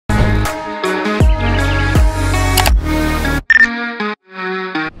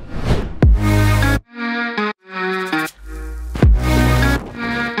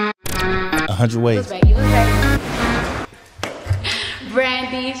100 ways. You was right.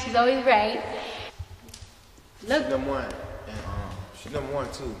 Brandi, she's always right. Look. She's number one. And she's number one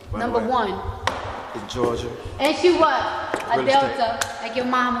too. Number one. In Georgia. And she what? A Delta, like your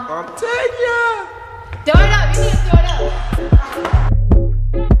mama. I'm telling ya. Throw it up. You need to throw it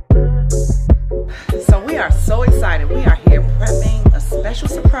up. So we are so excited. We are here prepping a special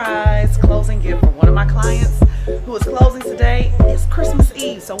surprise closing gift for one of my clients who is closing today. It's Christmas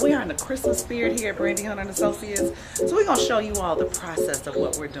Eve, so we are in the Christmas spirit here at Brandi Hunter & Associates. So we're gonna show you all the process of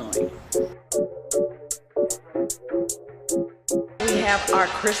what we're doing. We have our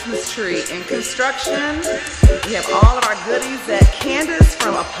Christmas tree in construction. We have all of our goodies that Candace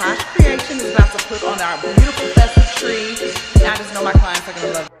from A Posh Creation is about to put on our beautiful festive tree. And I just know my clients are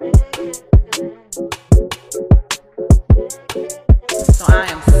gonna love it. So I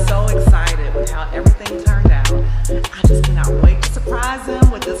am so excited with how everything turned out. I just cannot wait to surprise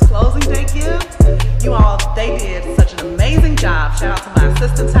them with this closing day gift. You all, they did such an amazing job. Shout out to my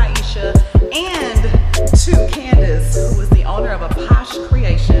assistant Taisha and to Candace, who is the owner of A Posh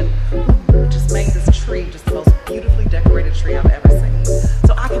Creation, who just made this tree just the most beautifully decorated tree I've ever seen.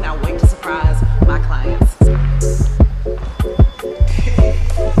 So I cannot wait to surprise my clients.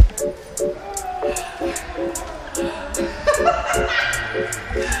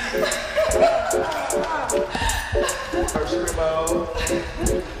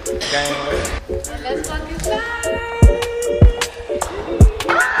 Let's fucking start.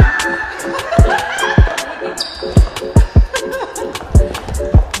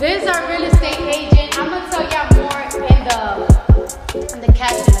 This is our real estate agent. I'm gonna tell y'all more in the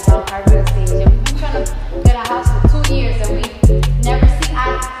caption about our real estate agent. We've been trying to get a house for 2 years and we never see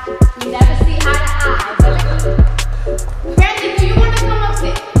eye to eye. But Brandi, do you want to come up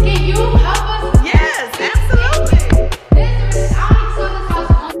there? Can you help us? Yes, absolutely.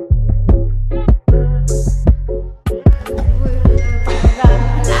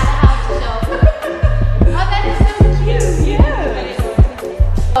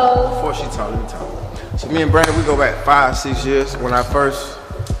 So me and Brandi, we go back 5-6 years. When I first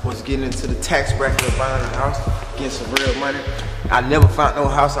was getting into the tax bracket of buying a house, getting some real money, I never found no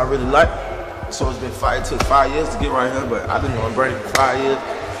house I really liked. So it's been it took 5 years to get right here, but I've been knowing Brandi for 5 years.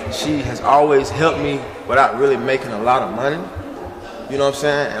 She has always helped me without really making a lot of money. You know what I'm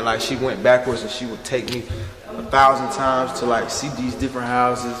saying? And like she went backwards and she would take me 1,000 times to like see these different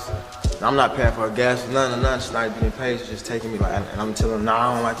houses. I'm not paying for her gas, none. She's not even getting paid. She's just taking me like, and I'm telling her, nah,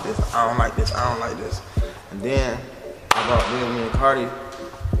 I don't like this, I don't like this, I don't like this. And then I brought me and Cardi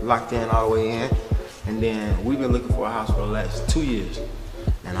locked in all the way in. And then we've been looking for a house for the last 2 years.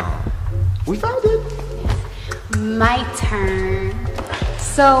 And we found it. My turn.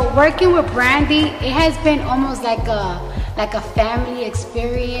 So working with Brandi, it has been almost like a family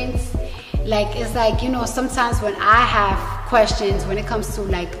experience. Like it's like, you know, sometimes when I have questions when it comes to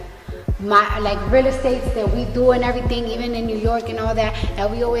like real estates that we do and everything, even in New York and all that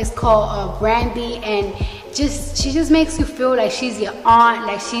we always call Brandi, and she just makes you feel like she's your aunt,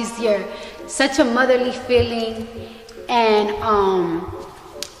 like she's such a motherly feeling, and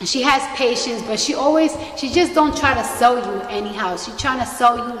she has patience, but she just don't try to sell you any house. She's trying to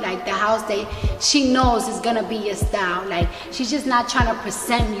sell you like the house that she knows is gonna be your style. Like she's just not trying to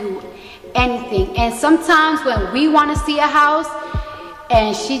present you anything. And sometimes when we want to see a house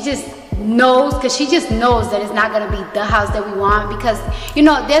and she just knows, because she just knows that it's not going to be the house that we want, because you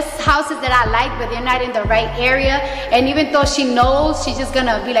know there's houses that I like but they're not in the right area, and even though she knows, she's just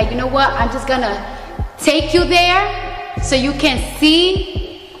gonna be like, you know what, I'm just gonna take you there so you can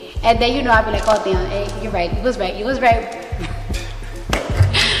see, and then you know I'll be like, oh damn, hey, you're right, you was right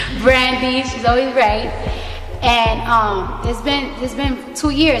Brandi, she's always right. And it's been 2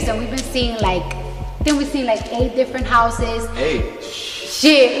 years and we've been seeing like, I think we've seen like 8 different houses. 8?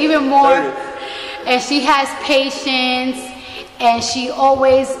 Shit, even more. 30. And she has patience, and she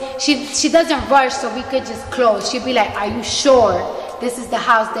doesn't rush so we could just close. She'll be like, are you sure this is the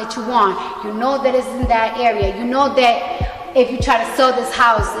house that you want? You know that it's in that area. You know that if you try to sell this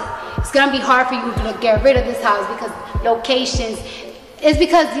house, it's gonna be hard for you to get rid of this house because locations. It's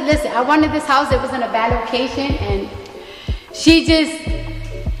because, listen, I wanted this house that was in a bad location, and she just,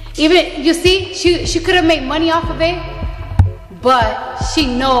 even, you see, she could have made money off of it, but she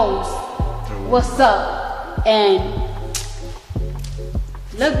knows what's up. And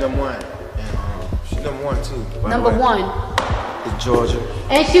look, she's number one, and she's number one too. Number one. In Georgia.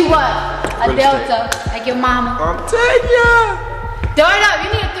 And she what? A Delta, like your mama. I'm telling ya. Throw it up. You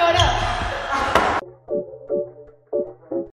need to